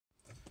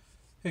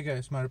Hey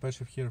guys,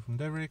 Peshev here from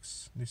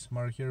Devrix. This is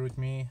Mark here with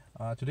me.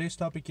 Today's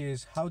topic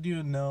is how do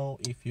you know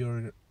if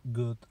you're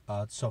good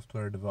at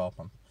software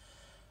development?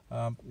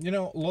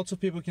 Lots of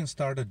people can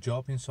start a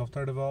job in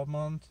software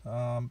development.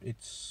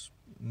 It's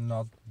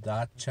not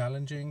that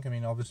challenging. I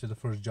mean, obviously the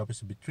first job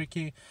is a bit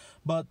tricky,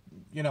 but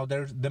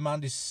their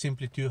demand is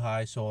simply too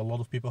high, so a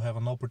lot of people have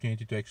an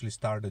opportunity to actually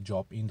start a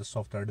job in the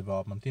software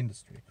development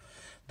industry.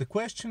 The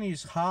question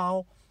is,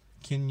 how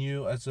can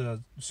you, as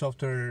a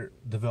software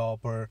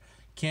developer,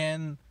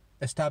 can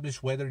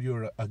establish whether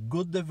you're a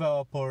good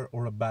developer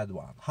or a bad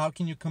one? How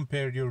can you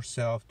compare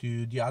yourself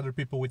to the other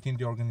people within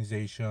the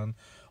organization,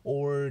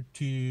 or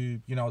to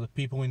the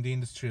people in the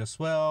industry as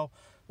well,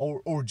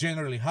 or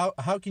generally,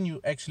 how can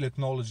you actually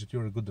acknowledge that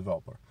you're a good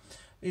developer?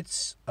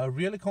 It's a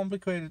really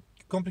complicated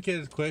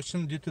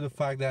question due to the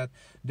fact that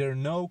there are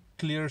no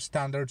clear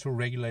standards or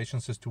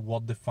regulations as to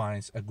what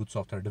defines a good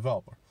software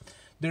developer.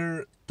 There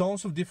are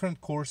tons of different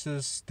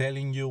courses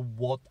telling you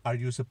what are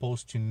you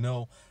supposed to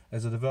know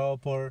as a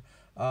developer.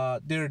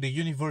 There are the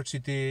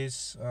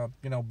universities,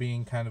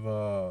 being kind of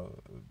a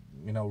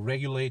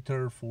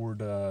regulator for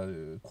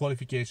the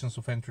qualifications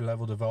of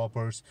entry-level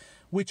developers,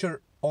 which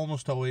are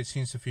almost always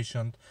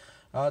insufficient.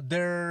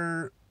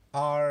 There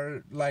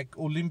are like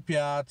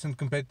Olympiads and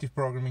competitive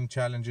programming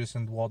challenges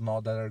and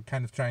whatnot that are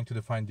kind of trying to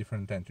define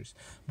different entries.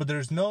 But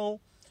there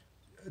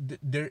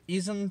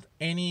isn't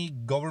any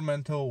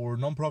governmental or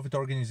non-profit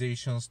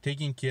organizations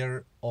taking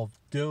care of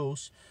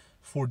those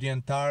for the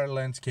entire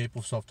landscape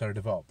of software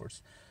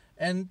developers.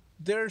 And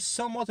there's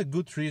somewhat a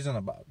good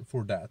reason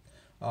for that.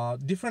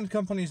 Different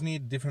companies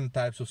need different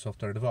types of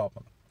software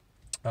development.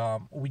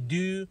 We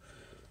do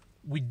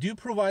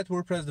provide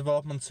WordPress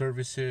development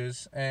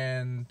services,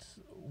 and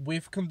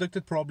we've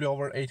conducted probably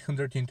over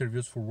 800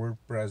 interviews for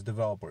WordPress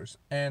developers.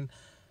 And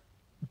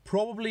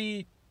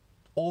probably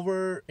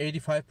over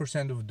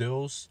 85% of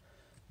those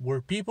were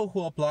people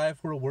who apply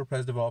for a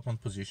WordPress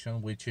development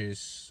position, which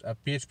is a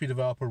PHP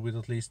developer with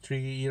at least 3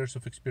 years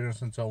of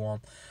experience and so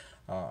on.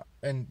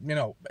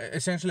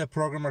 Essentially a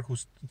programmer who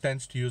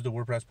tends to use the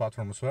WordPress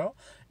platform as well.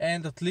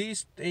 And at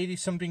least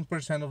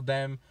 80-something% of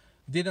them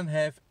didn't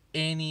have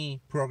any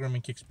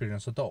programming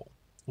experience at all,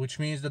 which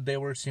means that they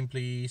were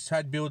simply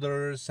site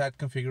builders, site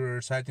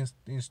configurers, site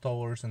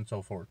installers, and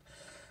so forth.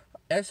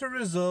 As a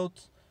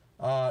result,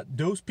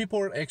 those people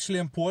are actually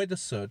employed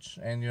as such,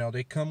 and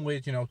they come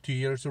with 2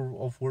 years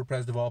of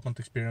WordPress development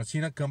experience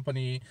in a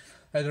company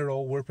as a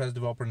role WordPress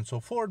developer and so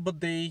forth, but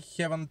they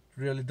haven't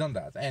really done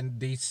that, and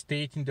they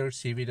state in their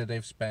CV that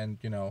they've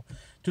spent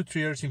 2-3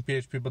 years in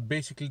PHP, but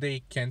basically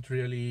they can't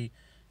really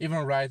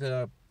even write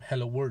a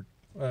hello world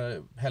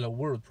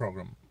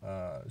program,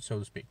 so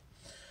to speak.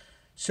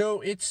 So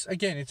it's a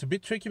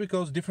bit tricky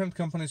because different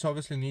companies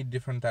obviously need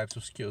different types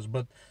of skills,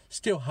 but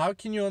still, how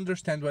can you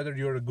understand whether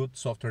you're a good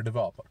software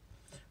developer?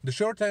 The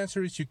short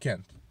answer is you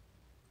can't.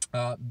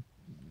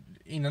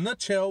 In a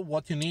nutshell,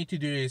 what you need to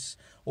do is,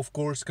 of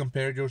course,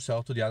 compare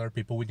yourself to the other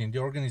people within the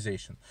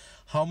organization.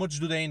 How much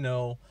do they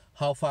know?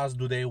 How fast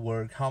do they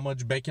work? How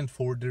much back and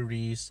forth there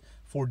is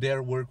for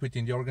their work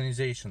within the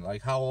organization?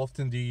 Like, how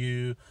often do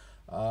you,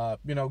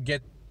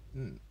 get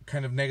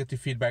kind of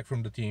negative feedback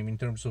from the team in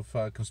terms of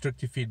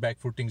constructive feedback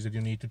for things that you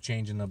need to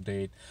change and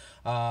update?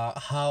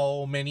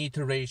 How many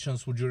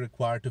iterations would you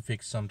require to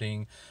fix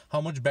something?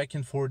 How much back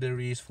and forth there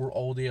is for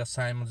all the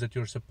assignments that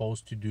you're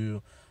supposed to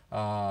do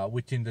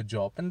within the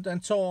job,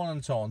 and so on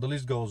and so on. The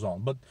list goes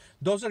on. But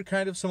those are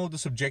kind of some of the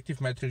subjective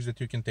metrics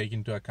that you can take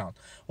into account.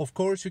 Of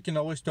course, you can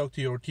always talk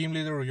to your team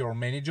leader or your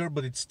manager,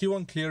 but it's still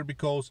unclear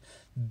because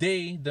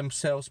they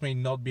themselves may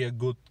not be a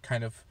good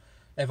kind of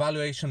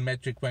evaluation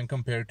metric when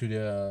compared to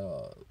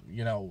the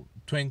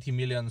 20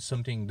 million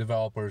something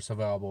developers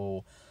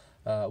available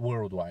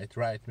worldwide,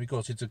 right?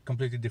 Because it's a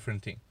completely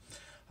different thing.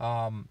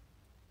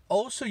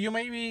 Also, you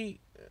may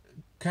be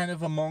kind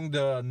of among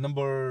the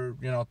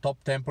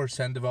top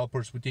 10%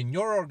 developers within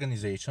your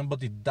organization,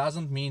 but it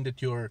doesn't mean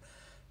that you're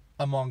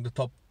among the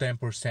top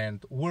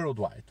 10%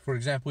 worldwide. For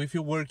example, if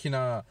you work in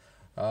a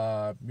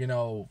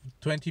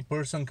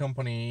 20-person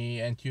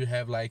company and you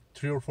have like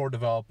 3 or 4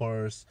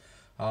 developers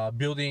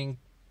building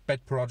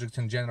pet projects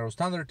and general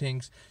standard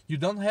things, you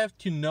don't have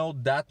to know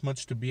that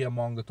much to be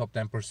among the top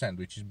 10%,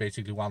 which is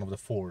basically one of the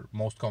 4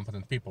 most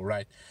competent people,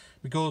 right?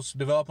 Because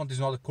development is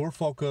not a core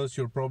focus.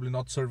 You're probably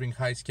not serving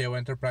high-scale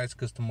enterprise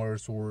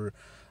customers or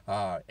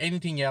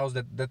anything else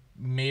that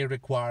may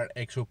require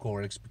actual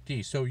core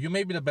expertise. So you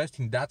may be the best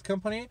in that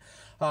company,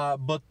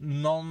 but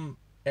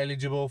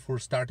non-eligible for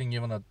starting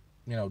even a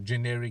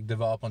generic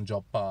development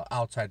job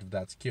outside of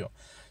that skill.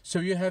 So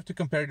you have to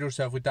compare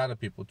yourself with other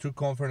people through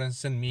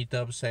conferences and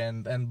meetups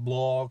and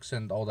blogs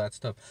and all that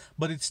stuff.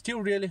 But it's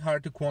still really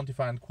hard to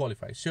quantify and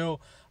qualify. So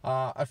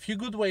a few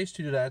good ways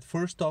to do that.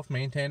 First off,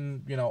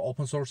 maintain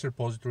open source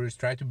repositories.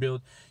 Try to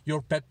build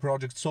your pet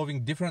project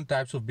solving different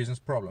types of business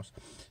problems.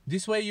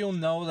 This way you'll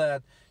know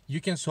that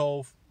you can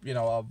solve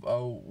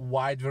a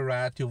wide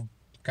variety of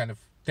kind of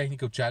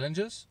technical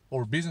challenges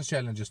or business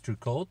challenges through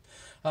code,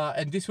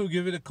 and this will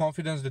give you the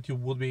confidence that you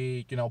would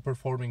be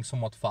performing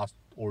somewhat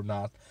or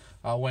not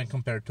when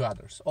compared to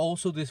others.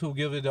 Also, this will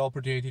give you the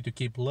opportunity to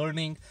keep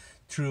learning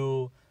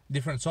through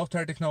different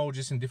software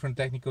technologies and different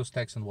technical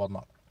stacks and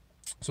whatnot.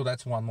 So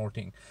that's one more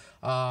thing.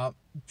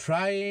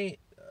 Try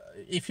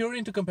if you're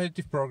into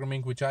competitive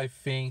programming, which I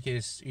think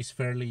is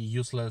fairly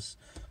useless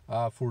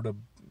for the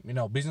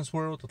business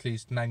world. At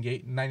least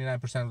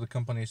 99% of the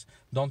companies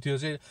don't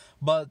use it.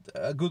 But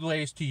a good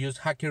way is to use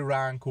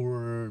HackerRank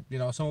or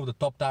some of the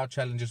top-down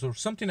challenges or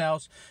something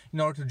else in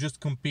order to just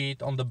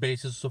compete on the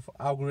basis of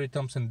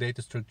algorithms and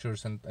data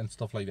structures and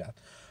stuff like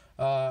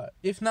that.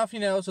 If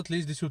nothing else, at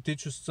least this will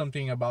teach you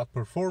something about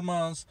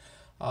performance.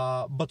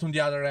 But on the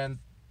other end,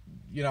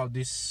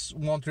 this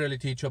won't really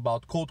teach you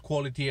about code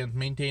quality and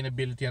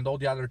maintainability and all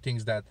the other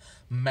things that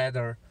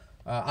matter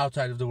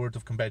outside of the world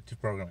of competitive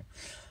programming.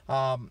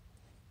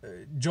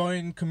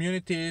 Join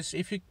communities.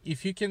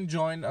 If you can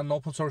join an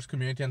open source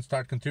community and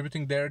start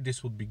contributing there,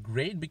 this would be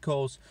great,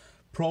 because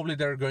probably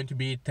there are going to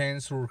be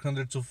tens or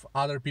hundreds of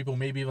other people,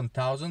 maybe even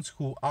thousands,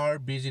 who are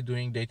busy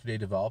doing day-to-day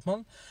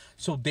development.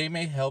 So they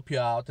may help you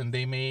out and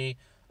they may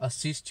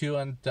assist you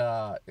and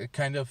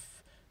kind of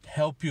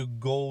help you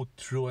go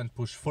through and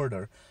push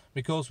further.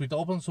 Because with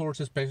open source,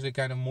 especially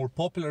kind of more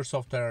popular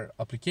software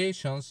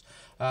applications,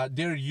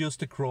 they're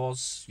used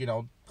across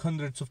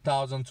hundreds of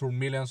thousands or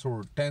millions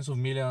or tens of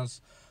millions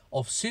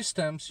of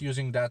systems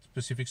using that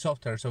specific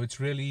software. So it's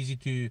really easy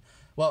to,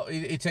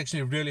 it's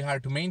actually really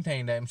hard to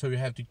maintain them. So you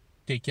have to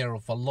take care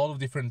of a lot of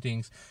different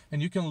things,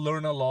 and you can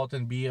learn a lot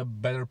and be a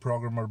better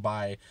programmer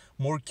by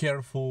more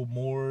careful,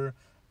 more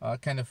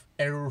kind of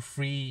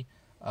error-free,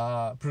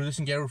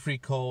 producing error-free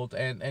code,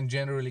 and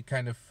generally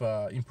kind of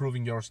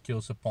improving your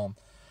skills upon.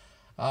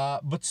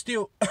 But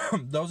still,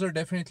 those are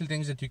definitely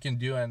things that you can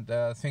do and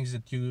things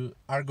that you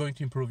are going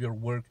to improve your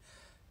work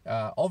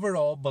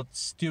overall, but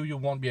still you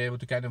won't be able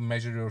to kind of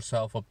measure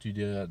yourself up to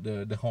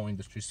the whole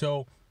industry.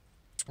 So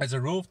as a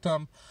rule of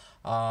thumb,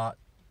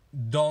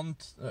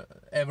 don't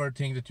ever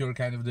think that you're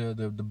kind of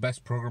the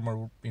best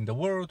programmer in the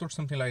world or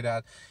something like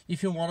that.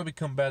 If you want to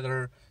become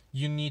better,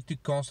 you need to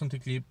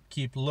constantly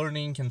keep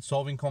learning and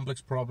solving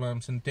complex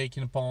problems and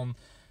taking upon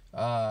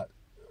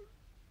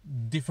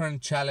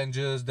different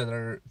challenges that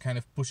are kind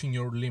of pushing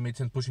your limits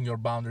and pushing your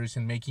boundaries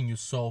and making you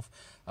solve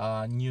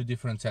new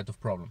different set of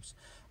problems.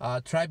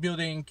 Try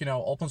building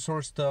open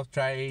source stuff.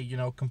 Try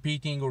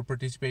competing or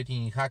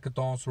participating in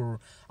hackathons or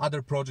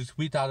other projects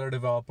with other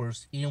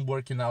developers, in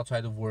work and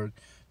outside of work.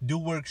 Do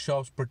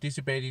workshops,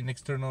 participate in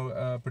external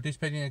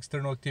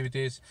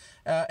activities,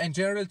 and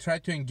generally try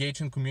to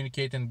engage and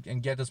communicate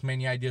and get as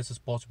many ideas as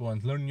possible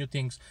and learn new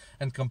things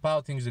and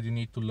compile things that you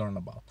need to learn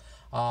about.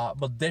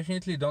 But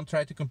definitely don't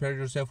try to compare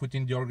yourself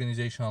within the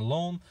organization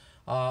alone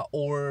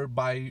or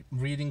by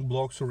reading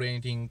blogs or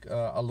anything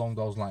along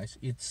those lines.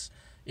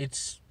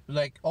 It's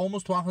like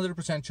almost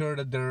 100% sure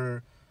that there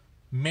are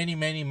many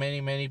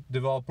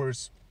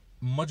developers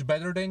much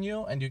better than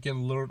you, and you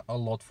can learn a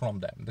lot from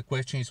them. The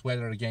question is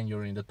whether, again,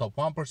 you're in the top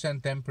 1%,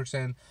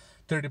 10%,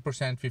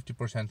 30%,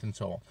 50%, and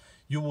so on.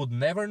 You would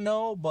never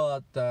know,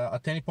 but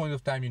at any point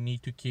of time, you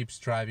need to keep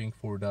striving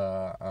for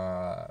the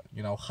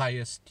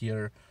highest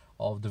tier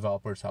of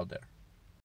developers out there.